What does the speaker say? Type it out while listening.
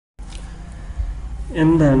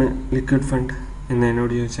എന്താണ് liquid fund എന്ന്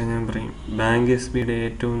എന്നോട് ചോദിച്ചാൽ ഞാൻ പറയും ബാങ്ക് എസ് ബിയുടെ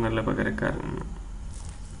ഏറ്റവും നല്ല പകരക്കാരനെന്ന്,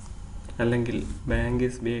 അല്ലെങ്കിൽ ബാങ്ക്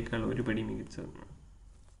എസ് ബിയേക്കാൾ ഒരു പടി മികച്ചതെന്ന്.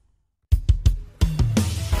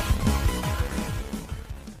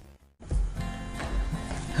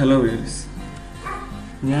 ഹലോ വ്യൂവേഴ്സ്,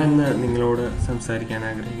 ഞാൻ ഇന്ന് നിങ്ങളോട് സംസാരിക്കാൻ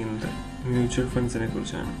ആഗ്രഹിക്കുന്നത് മ്യൂച്വൽ ഫണ്ട്സിനെ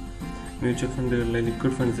കുറിച്ചാണ്. മ്യൂച്വൽ ഫണ്ടുകളിലെ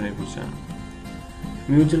ലിക്വിഡ് ഫണ്ട്സിനെ കുറിച്ചാണ്.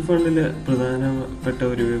 മ്യൂച്വൽ ഫണ്ടിൽ പ്രധാനപ്പെട്ട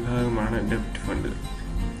ഒരു വിഭാഗമാണ് ഡെപ്റ്റ് ഫണ്ടുകൾ.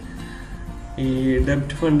 ഈ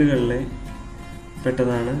ഡെപ്റ്റ് ഫണ്ടുകളിലെ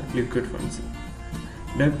പെട്ടതാണ് ലിക്വിഡ് ഫണ്ട്സ്.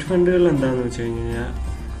 ഡെപ്റ്റ് ഫണ്ടുകൾ എന്താണെന്ന് വെച്ച് കഴിഞ്ഞാൽ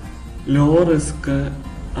ലോ റിസ്ക്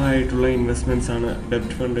ആയിട്ടുള്ള ഇൻവെസ്റ്റ്മെൻറ്റ്സ് ആണ്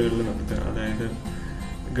ഡെപ്റ്റ് ഫണ്ടുകളിൽ നടത്തുക. അതായത്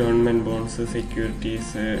ഗവൺമെൻറ് ബോണ്ട്സ്,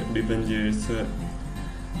 സെക്യൂരിറ്റീസ്, ഡിബഞ്ചേഴ്സ്,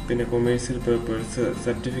 പിന്നെ commercial papers,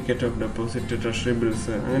 certificate of deposit, treasury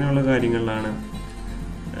bills, അങ്ങനെയുള്ള കാര്യങ്ങളിലാണ്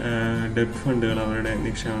ഡെപ്റ്റ് ഫണ്ടുകൾ അവരുടെ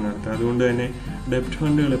നിക്ഷേപം നടത്തുക. അതുകൊണ്ട് തന്നെ ഡെപ്റ്റ്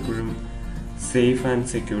ഫണ്ടുകൾ എപ്പോഴും സേഫ് ആൻഡ്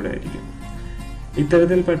സെക്യൂർഡ് ആയിരിക്കും.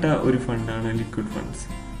 ഇത്തരത്തിൽപ്പെട്ട ഒരു ഫണ്ടാണ് ലിക്വിഡ് ഫണ്ട്സ്.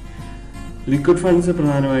 ലിക്വിഡ് ഫണ്ട്സ്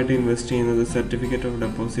പ്രധാനമായിട്ട് ഇൻവെസ്റ്റ് ചെയ്യുന്നത് certificate of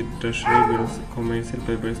deposit, treasury bills, commercial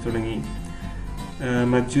papers തുടങ്ങി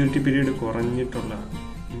മച്യൂരിറ്റി പീരീഡ് കുറഞ്ഞിട്ടുള്ള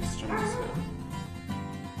ഇൻസ്ട്രുമെന്റ്സ്.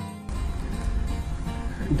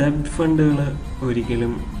 ഡെപ്റ്റ് ഫണ്ടുകൾ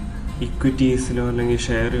ഒരിക്കലും ഇക്വിറ്റീസിലോ അല്ലെങ്കിൽ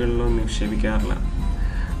ഷെയറുകളിലോ നിക്ഷേപിക്കാറില്ല.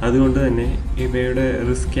 അതുകൊണ്ട് തന്നെ ഇവയുടെ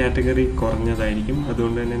റിസ്ക് കാറ്റഗറി കുറഞ്ഞതായിരിക്കും.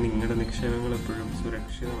 അതുകൊണ്ട് തന്നെ നിങ്ങളുടെ നിക്ഷേപങ്ങൾ എപ്പോഴും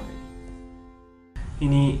സുരക്ഷിതമായിരിക്കും.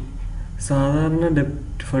 ഇനി സാധാരണ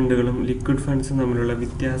ഡെപ്റ്റ് ഫണ്ടുകളും ലിക്വിഡ് ഫണ്ട്സും തമ്മിലുള്ള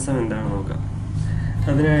വ്യത്യാസം എന്താണെന്ന് നോക്കാം.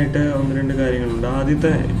 അതിനായിട്ട് ഒന്ന് രണ്ട് കാര്യങ്ങളുണ്ട്.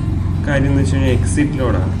 ആദ്യത്തെ കാര്യം എന്ന് വെച്ച് കഴിഞ്ഞാൽ എക്സിറ്റ്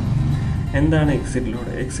ലോഡാണ്. എന്താണ് എക്സിറ്റ്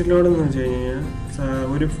ലോഡ്? എക്സിറ്റ് ലോഡ് എന്ന് വെച്ച് കഴിഞ്ഞാൽ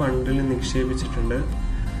ഒരു ഫണ്ടിൽ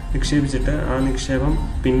നിക്ഷേപിച്ചിട്ട് ആ നിക്ഷേപം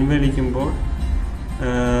പിൻവലിക്കുമ്പോൾ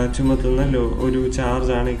ചുമത്തുന്ന ഒരു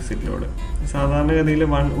ചാർജാണ് എക്സിറ്റ് ലോഡ്. സാധാരണഗതിയിൽ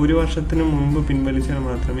ഒരു വർഷത്തിന് മുമ്പ് പിൻവലിച്ചാൽ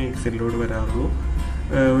മാത്രമേ എക്സിറ്റ് ലോഡ് വരാറുള്ളൂ.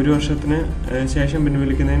 ഒരു വർഷത്തിന് ശേഷം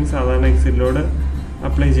പിൻവലിക്കുന്നതിന് സാധാരണ എക്സിറ്റ് ലോഡ്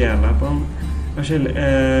അപ്ലൈ ചെയ്യാറില്ല. പക്ഷേ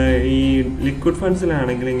ഈ ലിക്വിഡ്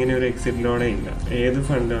ഫണ്ട്സിലാണെങ്കിൽ ഇങ്ങനെ ഒരു എക്സിറ്റ് ലോഡേ ഇല്ല. ഏത്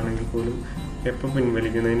ഫണ്ടാണെങ്കിൽ പോലും എപ്പോൾ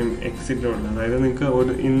പിൻവലിക്കുന്നതിനും എക്സിറ്റ് ലോഡില്ല. അതായത്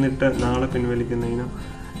നിങ്ങൾക്ക് ഇന്നിട്ട് നാളെ പിൻവലിക്കുന്നതിനോ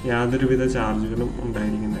യാതൊരുവിധ ചാർജുകളും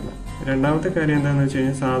ഉണ്ടായിരിക്കുന്നില്ല. രണ്ടാമത്തെ കാര്യം എന്താണെന്ന് വെച്ച്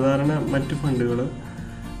കഴിഞ്ഞാൽ സാധാരണ മറ്റ് ഫണ്ടുകൾ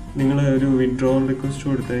നിങ്ങൾ ഒരു വിഡ്രോവൽ റിക്വസ്റ്റ്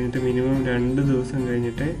കൊടുത്തു കഴിഞ്ഞിട്ട് മിനിമം 2 ദിവസം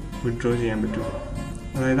കഴിഞ്ഞിട്ടേ വിഡ്രോ ചെയ്യാൻ പറ്റുള്ളൂ.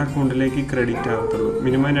 അതായത് അക്കൗണ്ടിലേക്ക് ക്രെഡിറ്റ് ആകത്തുള്ളൂ.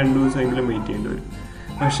 മിനിമം 2 ദിവസമെങ്കിലും വെയിറ്റ് ചെയ്യേണ്ടി വരും.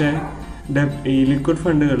 പക്ഷേ ഈ ലിക്വിഡ്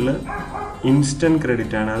ഫണ്ടുകളിൽ ഇൻസ്റ്റൻറ്റ്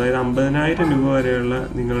ക്രെഡിറ്റ് ആണ്. അതായത് 50,000 രൂപ വരെയുള്ള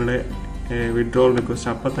നിങ്ങളുടെ വിഡ്രോവൽ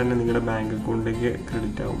റിക്വസ്റ്റ് അപ്പം തന്നെ നിങ്ങളുടെ ബാങ്ക് അക്കൗണ്ടിലേക്ക്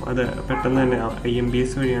ക്രെഡിറ്റ് ആകും. അത് പെട്ടെന്ന് തന്നെ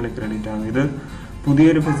IMPS വഴിയാണ് ക്രെഡിറ്റ് ആകുന്നത്. ഇത്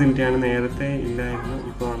പുതിയൊരു ഫെസിലിറ്റിയാണ്, നേരത്തെ ഇല്ലായിരുന്നു,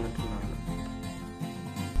 ഇപ്പോൾ വന്നിട്ടുള്ളതാണ്.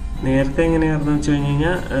 നേരത്തെ എങ്ങനെയാണെന്ന് വെച്ച്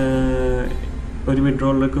കഴിഞ്ഞാൽ ഒരു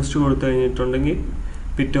വിഡ്രോവൽ റിക്വസ്റ്റ് കൊടുത്തു കഴിഞ്ഞിട്ടുണ്ടെങ്കിൽ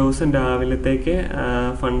പിറ്റേ ദിവസം രാവിലത്തേക്ക്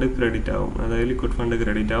ഫണ്ട് ക്രെഡിറ്റ് ആവും. അതായത് ലിക്വിഡ് ഫണ്ട്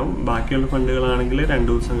ക്രെഡിറ്റ് ആവും. ബാക്കിയുള്ള ഫണ്ടുകളാണെങ്കിൽ 2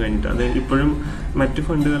 ദിവസം കഴിഞ്ഞിട്ട്. അത് ഇപ്പോഴും മറ്റു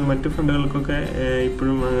ഫണ്ടുകൾക്കൊക്കെ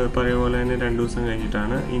ഇപ്പോഴും പഴയ പോലെ തന്നെ 2 ദിവസം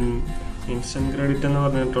കഴിഞ്ഞിട്ടാണ്. ഇൻസ്റ്റൻറ്റ് ക്രെഡിറ്റ് എന്ന്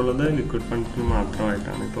പറഞ്ഞിട്ടുള്ളത് ലിക്വിഡ് ഫണ്ടിന്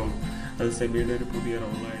മാത്രമായിട്ടാണ്. ഇപ്പം അത് സെബിയുടെ ഒരു പുതിയ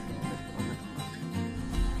റോളായിട്ട് വന്നിട്ടുണ്ട്.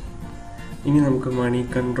 ഇനി നമുക്ക്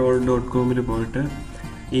moneycontrol.com പോയിട്ട്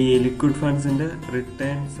ഈ ലിക്വിഡ് ഫണ്ട്സിൻ്റെ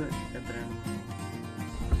റിട്ടേൺസ് എത്രയാണ്.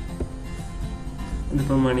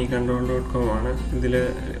 ഇതിപ്പോൾ moneycontrol.com ആണ്. ഇതിൽ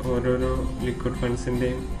ഓരോരോ ലിക്വിഡ്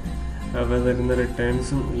ഫണ്ട്സിൻ്റെയും അവ തരുന്ന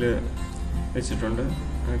റിട്ടേൺസും ഇതിൽ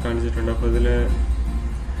കാണിച്ചിട്ടുണ്ട്. അപ്പോൾ ഇതിൽ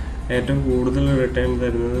ഏറ്റവും കൂടുതൽ റിട്ടേൺ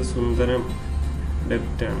തരുന്നത് സുന്ദരം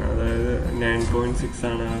ഡെപ്റ്റ് ആണ്. അതായത് 9.6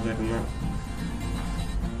 ആണ് തരുന്ന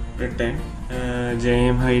റിട്ടേൺ.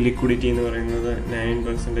 JM ഹൈ ലിക്വിഡിറ്റി എന്ന് പറയുന്നത്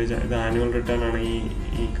 9%. ഇത് ആനുവൽ റിട്ടേൺ ആണ്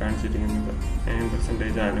ഈ കാണിച്ചിരിക്കുന്നത്.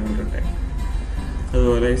 9% ആനുവൽ റിട്ടേൺ.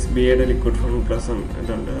 അതുപോലെ SBIയുടെ ലിക്വിഡ് ഫണ്ട് പ്ലസ്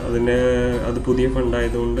ഇതുണ്ട്. അത് പുതിയ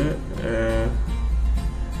ഫണ്ടായതുകൊണ്ട്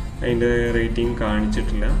അതിൻ്റെ റേറ്റിംഗ്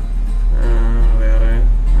കാണിച്ചിട്ടില്ല. വേറെ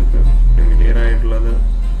ഫെമിലിയർ ആയിട്ടുള്ളത്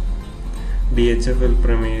DHFL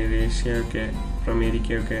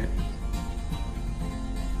പ്രമേരിക്കയൊക്കെ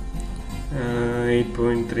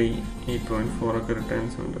 8.3, 8.4 ഒക്കെ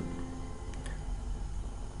റിട്ടേൺസ് ഉണ്ട്.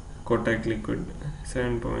 കോട്ടാക് ലിക്വിഡ്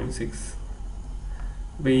 7.6.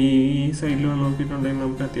 അപ്പോൾ ഈ സൈഡിൽ നോക്കിയിട്ടുണ്ടെങ്കിൽ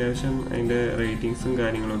നമുക്ക് അത്യാവശ്യം അതിൻ്റെ റേറ്റിങ്സും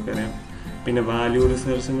കാര്യങ്ങളൊക്കെ അറിയാം. പിന്നെ വാല്യൂ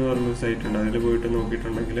റിസർച്ച് എന്ന് പറഞ്ഞൊരു സൈറ്റ് ഉണ്ട്. അതിൽ പോയിട്ട്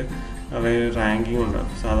നോക്കിയിട്ടുണ്ടെങ്കിൽ അവർ റാങ്കിങ്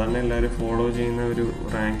ഉണ്ടാകും. സാധാരണ എല്ലാവരും ഫോളോ ചെയ്യുന്ന ഒരു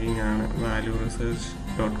റാങ്കിങ് ആണ്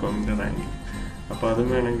valueresearch.comൻ്റെ റാങ്കിങ്. അപ്പോൾ അതും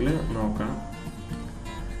വേണമെങ്കിൽ നോക്കാം.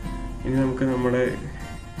 ഇനി നമുക്ക് നമ്മുടെ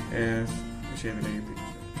വിഷയത്തിലേക്ക് തിരിച്ചു.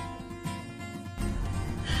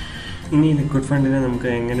 ഇനി ലിക്വിഡ് ഫണ്ടിനെ നമുക്ക്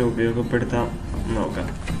എങ്ങനെ ഉപയോഗപ്പെടുത്താം നോക്കാം.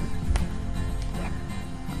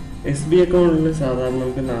 SBI അക്കൗണ്ടിൽ സാധാരണ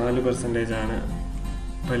നമുക്ക് 4% ആണ്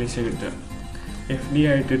പലിശ കിട്ടുക. എഫ് ഡി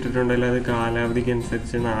ആയിട്ട് ഇട്ടിട്ടുണ്ടെങ്കിൽ അത് കാലാവധിക്ക്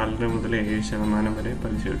അനുസരിച്ച് 4 മുതൽ 7% വരെ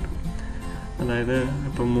പലിശ കിട്ടും. അതായത്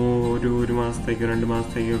ഇപ്പം ഒരു മാസത്തേക്കോ 2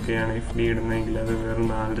 മാസത്തേക്കോ ഒക്കെയാണ് എഫ് ഡി ഇടുന്നതെങ്കിൽ അത് വെറും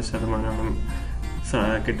 4%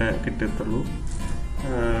 കിട്ടത്തുള്ളൂ.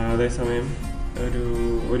 അതേസമയം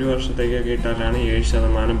ഒരു വർഷത്തേക്കൊക്കെ ഇട്ടാലാണ്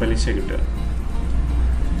 7% പലിശ കിട്ടുക.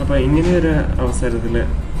 അപ്പോൾ ഇങ്ങനെയൊരു അവസരത്തിൽ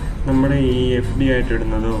നമ്മുടെ ഈ എഫ് ഡി ആയിട്ട്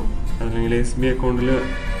ഇടുന്നതോ അല്ലെങ്കിൽ SB അക്കൗണ്ടിൽ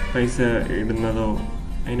പൈസ ഇടുന്നതോ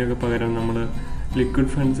അതിനൊക്കെ പകരം നമ്മൾ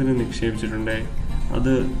ലിക്വിഡ് ഫണ്ട്സിൽ നിക്ഷേപിച്ചിട്ടുണ്ടെങ്കിൽ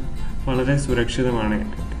അത് വളരെ സുരക്ഷിതമാണ്.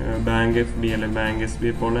 ബാങ്ക് FD അല്ലെങ്കിൽ ബാങ്ക് SB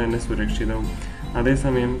പോലെ തന്നെ സുരക്ഷിതവും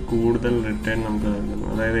അതേസമയം കൂടുതൽ റിട്ടേൺ നമുക്ക് നൽകുന്നു.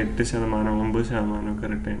 അതായത് 8%, 9% ഒക്കെ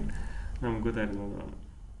റിട്ടേൺ നമുക്ക് തരുന്നതാണ്.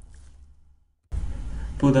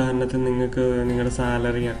 ഇപ്പോൾ ഉദാഹരണത്തിന് നിങ്ങൾക്ക് നിങ്ങളുടെ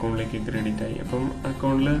സാലറി അക്കൗണ്ടിലേക്ക് ക്രെഡിറ്റ് ആയി. അപ്പം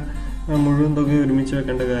അക്കൗണ്ടിൽ മുഴുവൻ തുക ഒരുമിച്ച്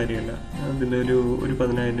വെക്കേണ്ട കാര്യമില്ല. അതിലൊരു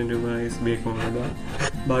 10,000 രൂപ SB അക്കൗണ്ടിലിടുക,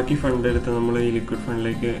 ബാക്കി ഫണ്ട് എടുത്ത് നമ്മൾ ഈ ലിക്വിഡ്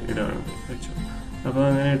ഫണ്ടിലേക്ക് ഇടുകയാണ് വെച്ചു. അപ്പോൾ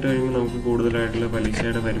അങ്ങനെ ഇട്ട് കഴിയുമ്പോൾ നമുക്ക് കൂടുതലായിട്ടുള്ള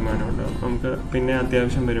പലിശയുടെ വരുമാനം ഉണ്ടാകും. നമുക്ക് പിന്നെ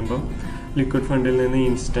അത്യാവശ്യം വരുമ്പോൾ ലിക്വിഡ് ഫണ്ടിൽ നിന്ന്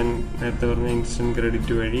നേരത്തെ പറഞ്ഞ ഇൻസ്റ്റൻറ്റ്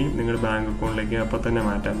ക്രെഡിറ്റ് വഴി നിങ്ങളുടെ ബാങ്ക് അക്കൗണ്ടിലേക്ക് അപ്പോൾ തന്നെ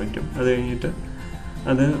മാറ്റാൻ പറ്റും. അത് കഴിഞ്ഞിട്ട്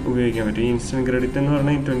അത് ഉപയോഗിക്കാൻ പറ്റും. ഈ ഇൻസ്റ്റൻറ്റ് ക്രെഡിറ്റ് എന്ന്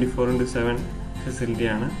പറഞ്ഞാൽ 24/7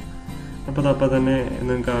 ഫെസിലിറ്റിയാണ്. അപ്പോൾ അതപ്പോൾ തന്നെ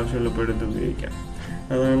നിങ്ങൾക്ക് ആവശ്യമുള്ളപ്പോൾ എടുത്ത് ഉപയോഗിക്കാം.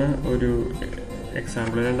 അതാണ് ഒരു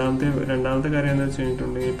എക്സാമ്പിൾ. രണ്ടാമത്തെ കാര്യം എന്താ വെച്ച്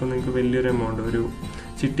കഴിഞ്ഞിട്ടുണ്ടെങ്കിൽ ഇപ്പോൾ നിങ്ങൾക്ക് വലിയൊരു എമൗണ്ട് ഒരു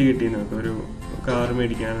ചിട്ടി കിട്ടി നോക്കുക. ഒരു കാർ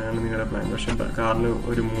മേടിക്കാനാണ് നിങ്ങളുടെ പ്ലാൻ. പക്ഷേ കാറിന്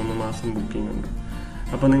ഒരു 3 മാസം ബുക്കിംഗ് ഉണ്ട്.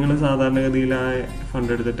 അപ്പോൾ നിങ്ങൾ സാധാരണഗതിയിൽ ആ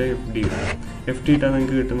ഫണ്ട് എടുത്തിട്ട് FD ഇട്ടാൽ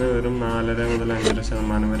നിങ്ങൾക്ക് കിട്ടുന്നത് വെറും 4.5 മുതൽ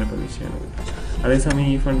 5% വരെ പലിശയാണ്. അതേസമയം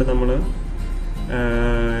ഈ ഫണ്ട് നമ്മൾ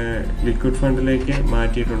ലിക്വിഡ് ഫണ്ടിലേക്ക്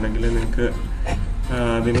മാറ്റിയിട്ടുണ്ടെങ്കിൽ നിങ്ങൾക്ക്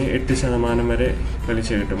അതിന് 8% വരെ പലിശ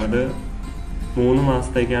കിട്ടും. അത് 3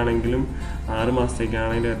 മാസത്തേക്കാണെങ്കിലും 6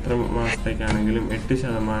 മാസത്തേക്കാണെങ്കിലും എത്ര മാസത്തേക്കാണെങ്കിലും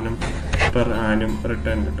 8% പെർ ആനും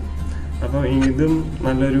റിട്ടേൺ കിട്ടും. അപ്പോൾ ഇതും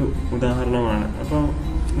നല്ലൊരു ഉദാഹരണമാണ്. അപ്പോൾ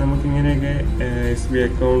നമുക്കിങ്ങനെയൊക്കെ SB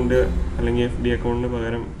അക്കൗണ്ട് അല്ലെങ്കിൽ FD അക്കൗണ്ടിന്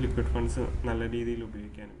പകരം ലിക്വിഡ് ഫണ്ട്സ് നല്ല രീതിയിൽ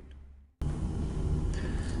ഉപയോഗിക്കാനും പറ്റും.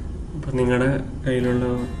 അപ്പോൾ നിങ്ങളുടെ കയ്യിലുള്ള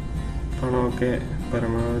പണമൊക്കെ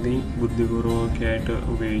പരമാവധി ബുദ്ധിപൂർവ്വമൊക്കെ ആയിട്ട്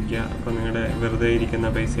ഉപയോഗിക്കുക. അപ്പോൾ നിങ്ങളുടെ വെറുതെ ഇരിക്കുന്ന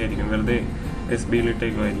പൈസ ആയിരിക്കും, വെറുതെ SBയിൽ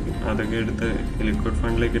ഇട്ടേക്കുമായിരിക്കും. അതൊക്കെ എടുത്ത് ലിക്വിഡ്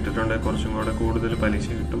ഫണ്ടിലേക്ക് ഇട്ടിട്ടുണ്ടെങ്കിൽ കുറച്ചും കൂടെ കൂടുതൽ പലിശ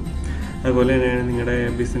കിട്ടും. അതുപോലെ തന്നെയാണ് നിങ്ങളുടെ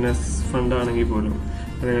ബിസിനസ് ഫണ്ടാണെങ്കിൽ പോലും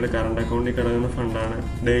നിങ്ങളുടെ കറണ്ട് അക്കൗണ്ടിൽ കിടക്കുന്ന ഫണ്ടാണ്.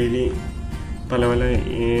 ഡെയിലി പല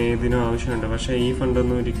ഇതിനും ആവശ്യമുണ്ട്. പക്ഷേ ഈ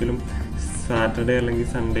ഫണ്ടൊന്നും ഒരിക്കലും സാറ്റർഡേ അല്ലെങ്കിൽ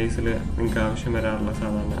സൺഡേസിൽ നിങ്ങൾക്ക് ആവശ്യം വരാറില്ല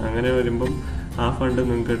സാധാരണ. അങ്ങനെ വരുമ്പം ആ ഫണ്ട്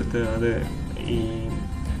നിങ്ങൾക്ക് എടുത്ത് അത് ഈ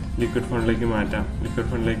ലിക്വിഡ് ഫണ്ടിലേക്ക് മാറ്റാം. ലിക്വിഡ്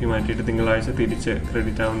ഫണ്ടിലേക്ക് മാറ്റിയിട്ട് തിങ്കളാഴ്ച തിരിച്ച്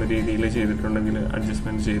ക്രെഡിറ്റ് ആവുന്ന രീതിയിൽ ചെയ്തിട്ടുണ്ടെങ്കിൽ,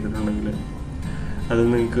 അഡ്ജസ്റ്റ്മെൻറ്റ് ചെയ്തിട്ടുണ്ടെങ്കിൽ അത്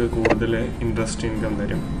നിങ്ങൾക്ക് കൂടുതൽ ഇൻട്രസ്റ്റ് ഇൻകം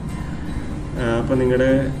തരും. അപ്പോൾ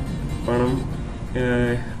നിങ്ങളുടെ പണം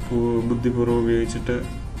ബുദ്ധിപൂർവ്വം ഉപയോഗിച്ചിട്ട്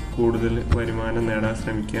കൂടുതൽ വരുമാനം നേടാൻ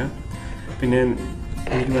ശ്രമിക്കുക. പിന്നെ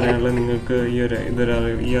എനിക്ക് പറയാനുള്ളത്, നിങ്ങൾക്ക് ഈ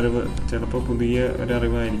അറിവ് ചിലപ്പോൾ പുതിയ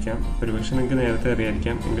ഒരറിവായിരിക്കാം. ഒരുപക്ഷെ നിങ്ങൾക്ക് നേരത്തെ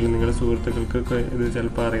അറിയായിരിക്കാം, എങ്കിലും നിങ്ങളുടെ സുഹൃത്തുക്കൾക്കൊക്കെ ഇത്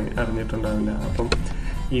ചിലപ്പോൾ അറിഞ്ഞിട്ടുണ്ടാവില്ല. അപ്പം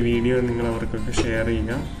ഈ വീഡിയോ നിങ്ങൾ അവർക്കൊക്കെ ഷെയർ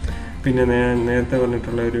ചെയ്യുക. പിന്നെ നേരത്തെ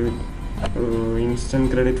പറഞ്ഞിട്ടുള്ള ഒരു ഇൻസ്റ്റൻറ്റ്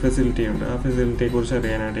ക്രെഡിറ്റ് ഫെസിലിറ്റി ഉണ്ട്. ആ ഫെസിലിറ്റിയെക്കുറിച്ച്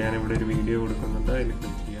അറിയാനായിട്ട് ഞാനിവിടെ ഒരു വീഡിയോ കൊടുക്കുന്നുണ്ട്. അതിൽ